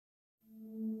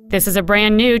This is a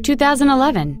brand new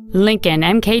 2011 Lincoln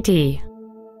MKT.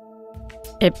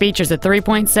 It features a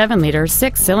 3.7-liter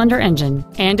six-cylinder engine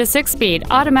and a 6-speed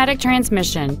automatic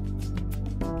transmission.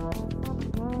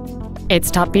 Its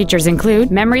top features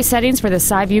include memory settings for the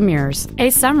side view mirrors, a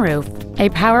sunroof, a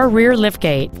power rear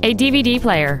liftgate, a DVD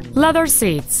player, leather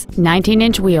seats,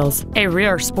 19-inch wheels, a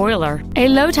rear spoiler, a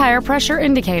low tire pressure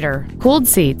indicator, cooled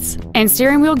seats, and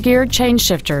steering wheel geared change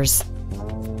shifters.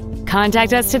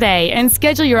 Contact us today and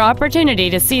schedule your opportunity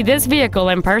to see this vehicle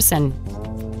in person.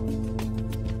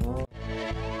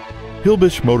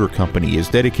 Hilbish Motor Company is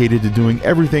dedicated to doing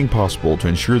everything possible to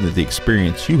ensure that the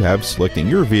experience you have selecting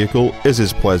your vehicle is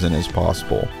as pleasant as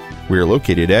possible. We are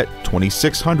located at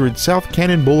 2600 S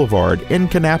Cannon Blvd in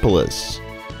Kannapolis.